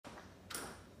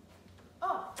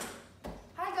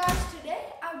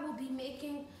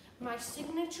my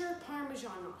signature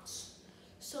Parmesan nuts.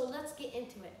 So let's get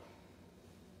into it.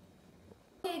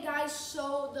 Okay guys,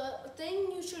 so the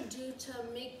thing you should do to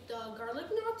make the garlic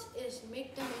knots is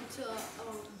make them into a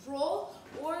roll,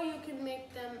 or you can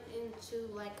make them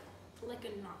into like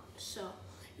a knot. So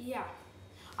yeah,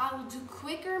 I will do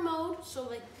quicker mode.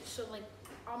 So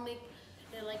I'll make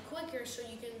it like quicker so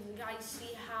you can guys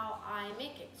see how I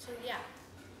make it. So yeah.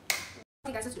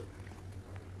 Okay guys, let's do it.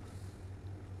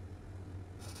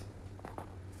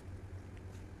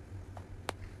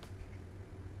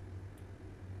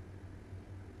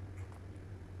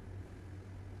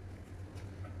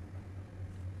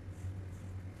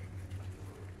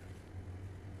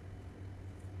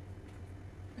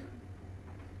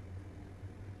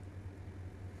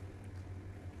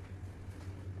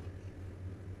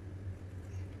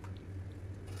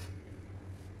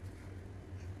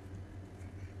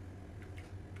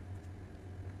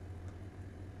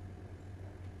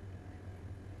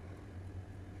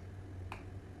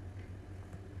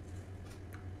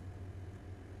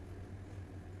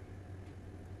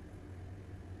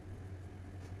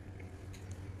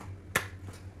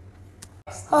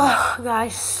 Oh,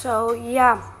 guys, so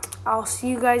yeah, I'll see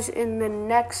you guys in the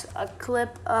next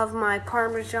clip of my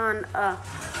Parmesan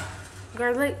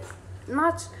garlic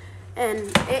nuts, and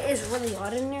it is really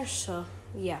hot in there, so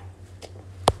yeah.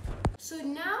 So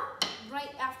now,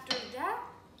 right after that,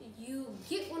 you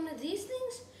get one of these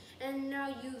things, and now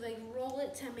you like roll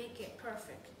it to make it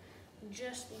perfect,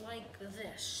 just like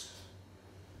this.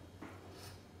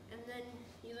 And then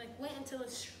you like wait until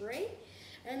it's straight,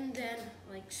 and then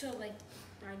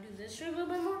I do this for a little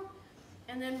bit more,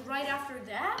 and then right after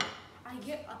that, I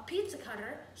get a pizza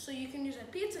cutter, so you can use a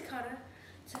pizza cutter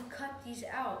to cut these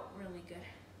out really good.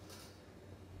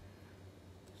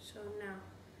 So now,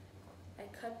 I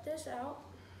cut this out.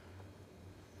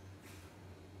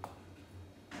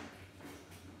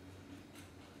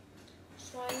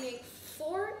 So I make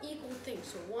 4 equal things,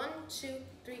 so 1, 2,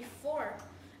 3, 4,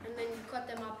 and then you cut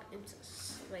them up into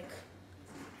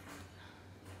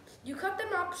you cut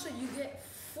them up so you get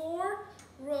 4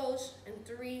 rows and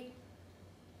 3.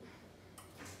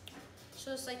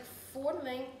 So it's like 4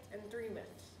 length and 3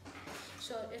 width.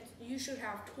 So you should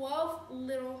have 12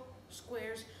 little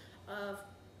squares of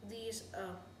these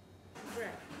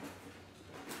bread.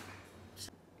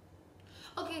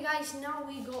 Okay guys, now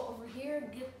we go over here,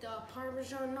 get the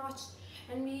Parmesan nuts,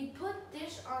 and we put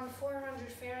this on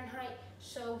 400 Fahrenheit.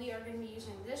 So we are going to be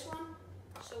using this one.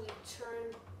 So we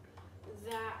turn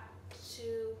that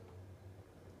to,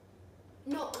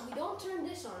 no, we don't turn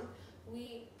this on.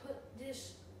 We put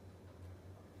this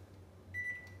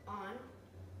on,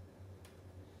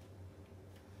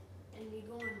 and we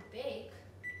go and bake.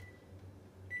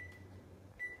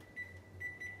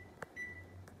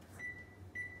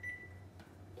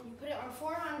 And you put it on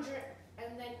 400,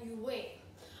 and then you wait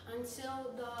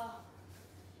until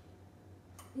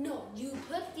you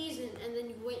put these in, and then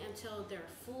you wait until they're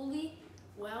fully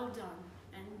well done.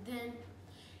 And then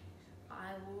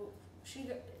I will see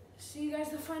you guys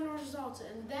the final results.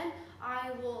 And then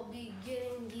I will be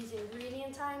getting these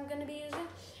ingredients I'm going to be using.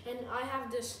 And I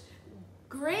have this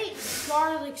great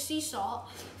garlic sea salt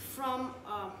from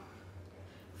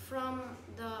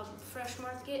the fresh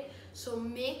market. So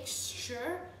make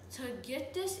sure to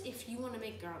get this if you want to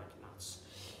make garlic nuts.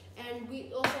 And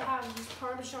we also have these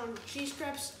Parmesan cheese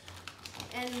strips,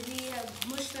 and we have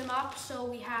mushed them up so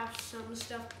we have some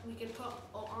stuff we can put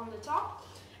on the top.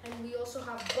 And we also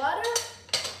have butter,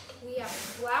 we have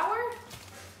flour,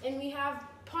 and we have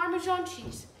Parmesan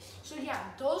cheese. So yeah,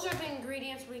 those are the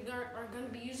ingredients we are going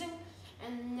to be using.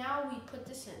 And now we put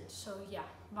this in. So yeah,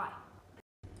 bye.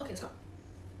 Okay, let's go.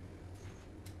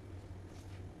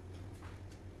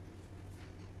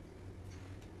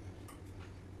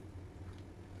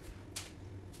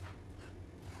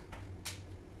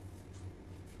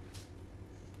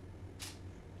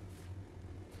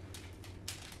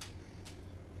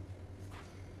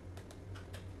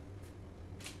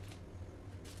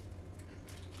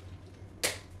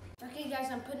 Okay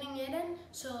guys, I'm putting it in,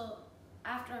 so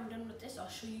after I'm done with this, I'll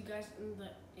show you guys the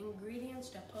ingredients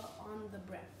to put on the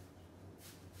bread.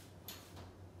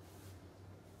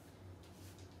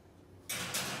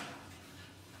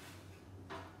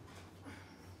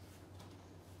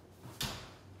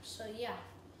 So yeah,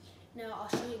 now I'll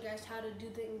show you guys how to do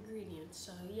the ingredients.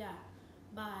 So yeah,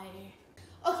 bye.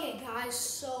 Okay guys,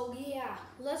 so yeah,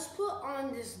 let's put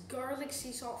on this garlic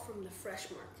sea salt from the fresh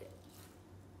market.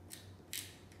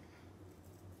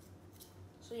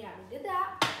 So yeah, we did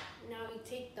that. Now we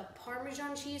take the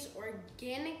Parmesan cheese,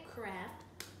 organic Kraft,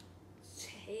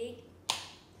 take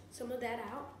some of that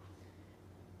out,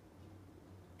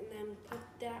 and then put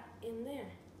that in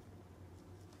there.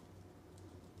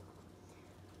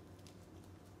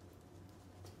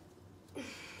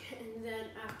 And then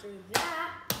after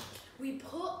that, we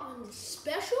put on the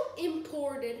special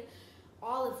imported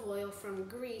olive oil from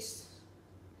Greece.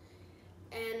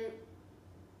 And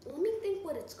let me think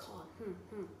what it's called.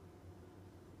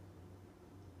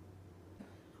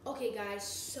 Okay guys,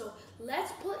 so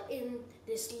let's put in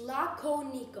this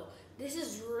Laconico. This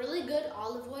is really good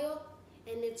olive oil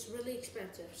and it's really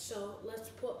expensive. So let's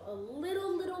put a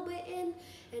little bit in,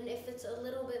 and if it's a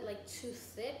little bit like too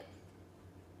thick,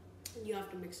 you have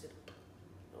to mix it up.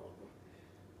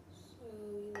 So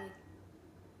you like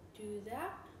do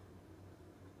that.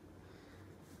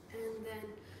 And then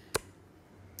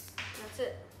that's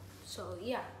it. So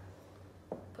yeah,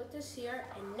 put this here,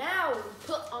 and now we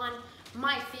put on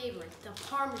my favorite, the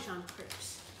Parmesan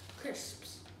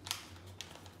crisps.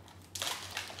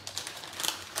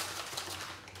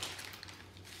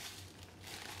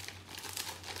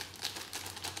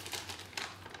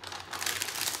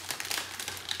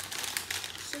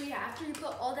 So yeah, after you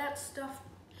put all that stuff,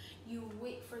 you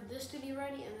wait for this to be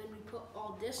ready, and then we put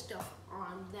all this stuff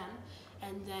on them,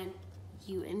 and then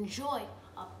you enjoy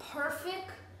a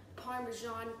perfect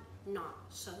Parmesan knot.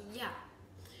 So yeah,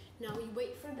 now we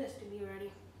wait for this to be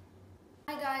ready.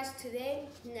 Hi guys,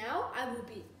 now I will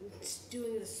be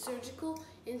doing the surgical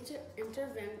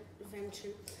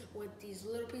intervention with these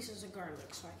little pieces of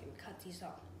garlic so I can cut these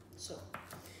off. So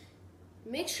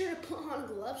make sure to put on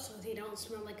gloves so they don't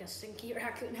smell like a stinky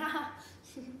raccoon.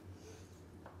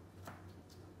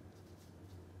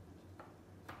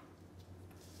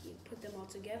 You put them all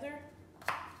together.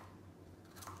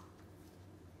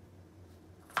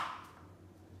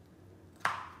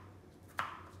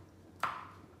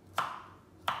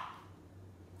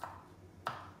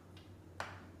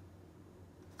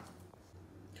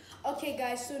 Okay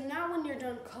guys, so now when you're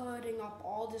done cutting up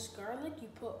all this garlic, you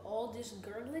put all this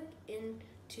garlic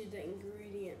into the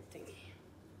ingredient thingy.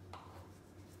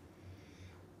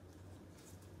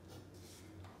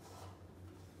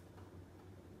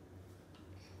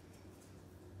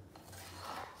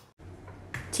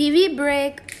 TV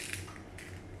break.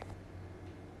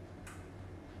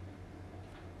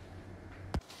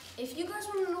 If you guys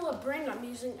want to know what brand I'm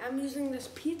using this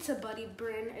Pizza Buddy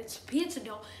brand. It's pizza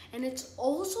dough, and it's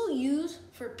also used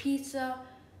for pizza,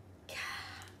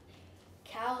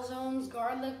 calzones,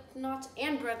 garlic knots,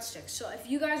 and breadsticks. So if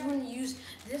you guys want to use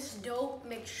this dough,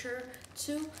 make sure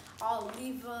to. I'll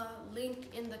leave a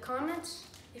link in the comments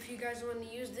if you guys want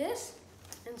to use this.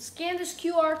 And scan this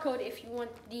QR code if you want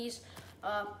these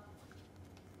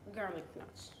garlic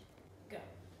knots. Go.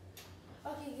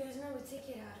 Okay guys, now we take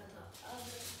it out of the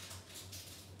oven.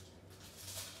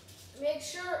 Make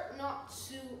sure not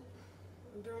to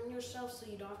burn yourself so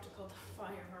you don't have to call the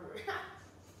fire farmer.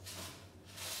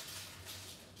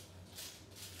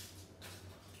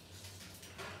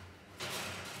 It's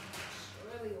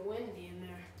really windy in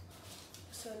there.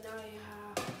 So now you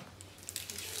have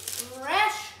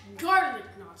fresh garlic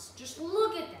knots. Just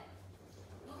look at that.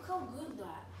 Look how good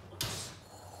that looks.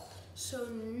 So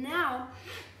now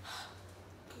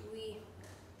we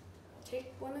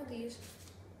take one of these,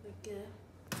 like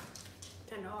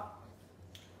kind of hot.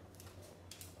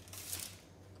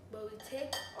 But we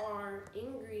take our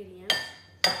ingredients,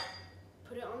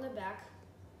 put it on the back,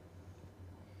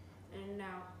 and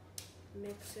now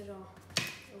mix it all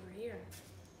over here.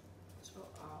 So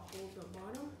I'll hold the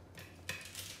bottom.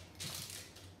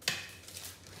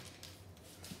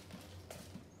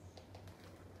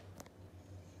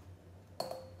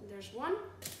 There's one.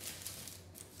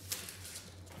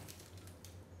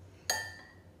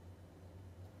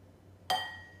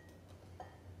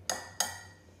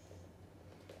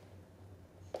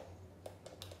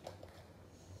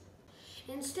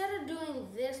 Instead of doing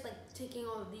this, like taking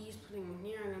all of these, putting in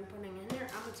here, and then putting in here,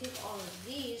 I'm gonna take all of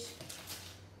these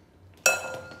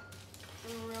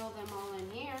and roll them all in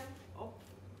here.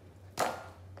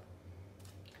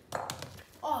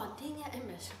 Oh, dang it, I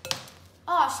missed.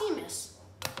 Oh, she missed.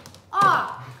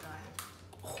 Oh,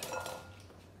 God.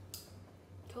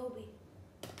 Kobe.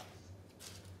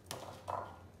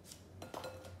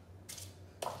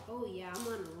 Oh yeah, I'm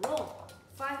on a roll.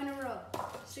 5 in a row.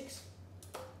 6,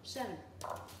 7,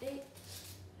 8,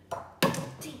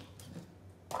 10.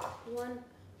 1,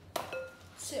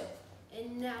 2.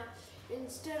 And now,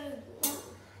 instead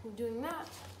of doing that,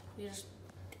 you just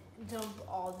dump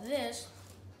all this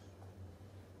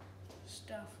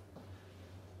stuff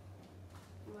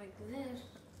like this.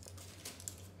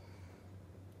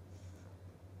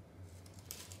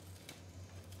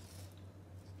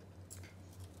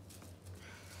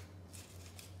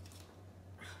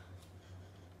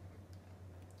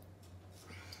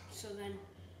 then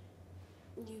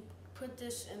you put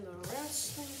this in the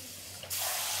rinse thing.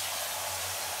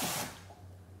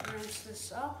 Rinse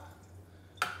this up.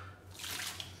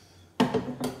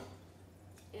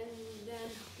 And then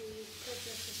we put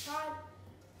this aside.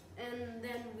 And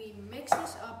then we mix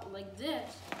this up like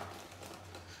this.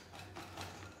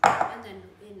 And then,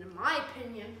 in my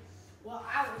opinion, what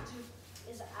I would do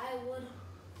is I would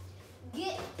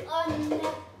get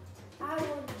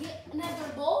another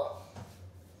bowl.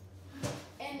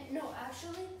 And no,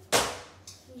 actually,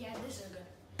 yeah, this is good.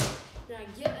 Now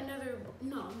get another.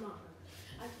 No, I'm not.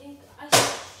 I think I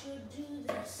should do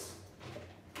this.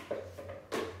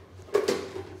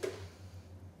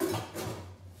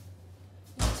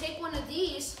 You take one of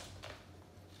these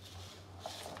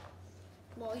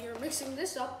while you're mixing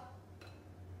this up.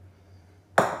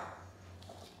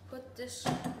 Put this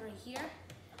right here.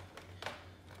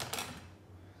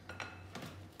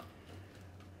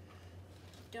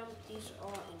 Dump these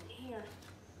all in here.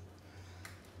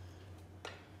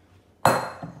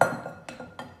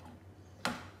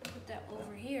 Put that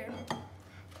over here.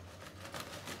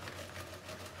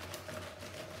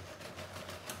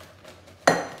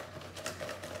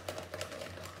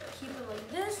 Keep it like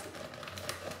this.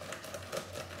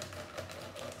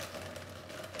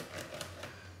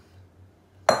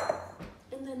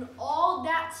 And then all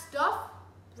that stuff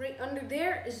right under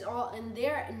there is all in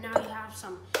there, and now you have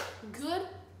some good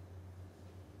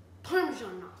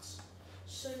Parmesan nuts.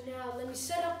 So now let me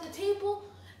set up the table,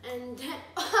 and then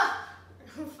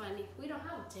funny, we don't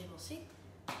have a table, see?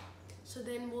 So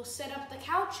then we'll set up the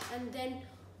couch, and then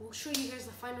we'll show you guys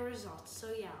the final results.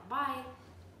 So yeah, bye.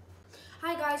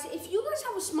 Hi guys, if you guys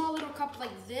have a small little cup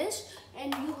like this,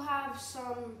 and you have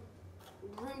some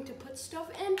room to put stuff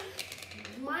in,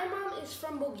 my mom is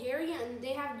from Bulgaria, and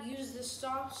they have used this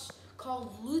sauce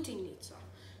called lutenica.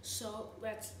 So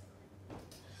let's.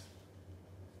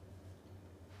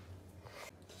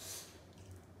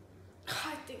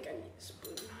 I think I need a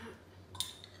spoon.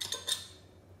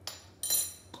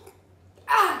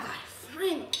 I got it,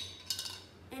 finally.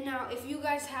 And now, if you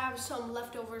guys have some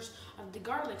leftovers of the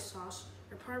garlic sauce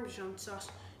or Parmesan sauce,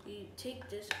 you take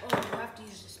this. Oh, you have to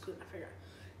use the spoon. I forgot.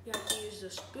 You have to use the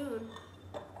spoon.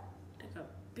 Take a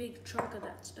big chunk of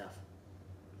that stuff.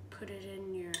 Put it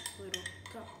in your little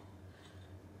cup.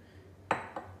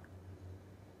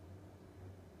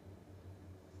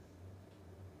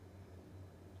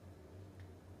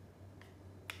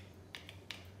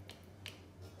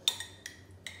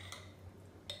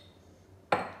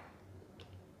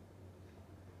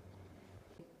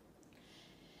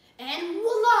 And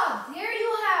voila, there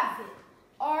you have it.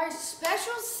 Our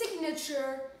special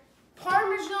signature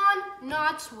Parmesan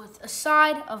nuts with a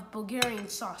side of Bulgarian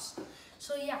sauce.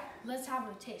 So yeah, let's have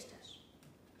a taste test.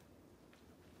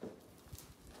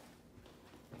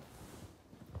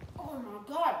 Oh my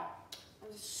God,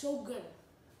 that is so good.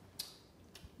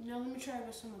 Now let me try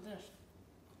with some of this.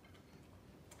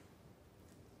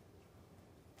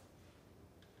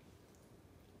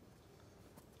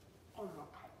 Oh my God.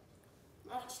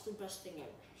 That's the best thing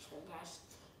ever. So guys,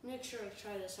 make sure to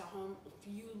try this at home if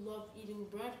you love eating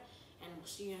bread, and we'll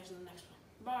see you guys in the next one.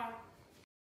 Bye.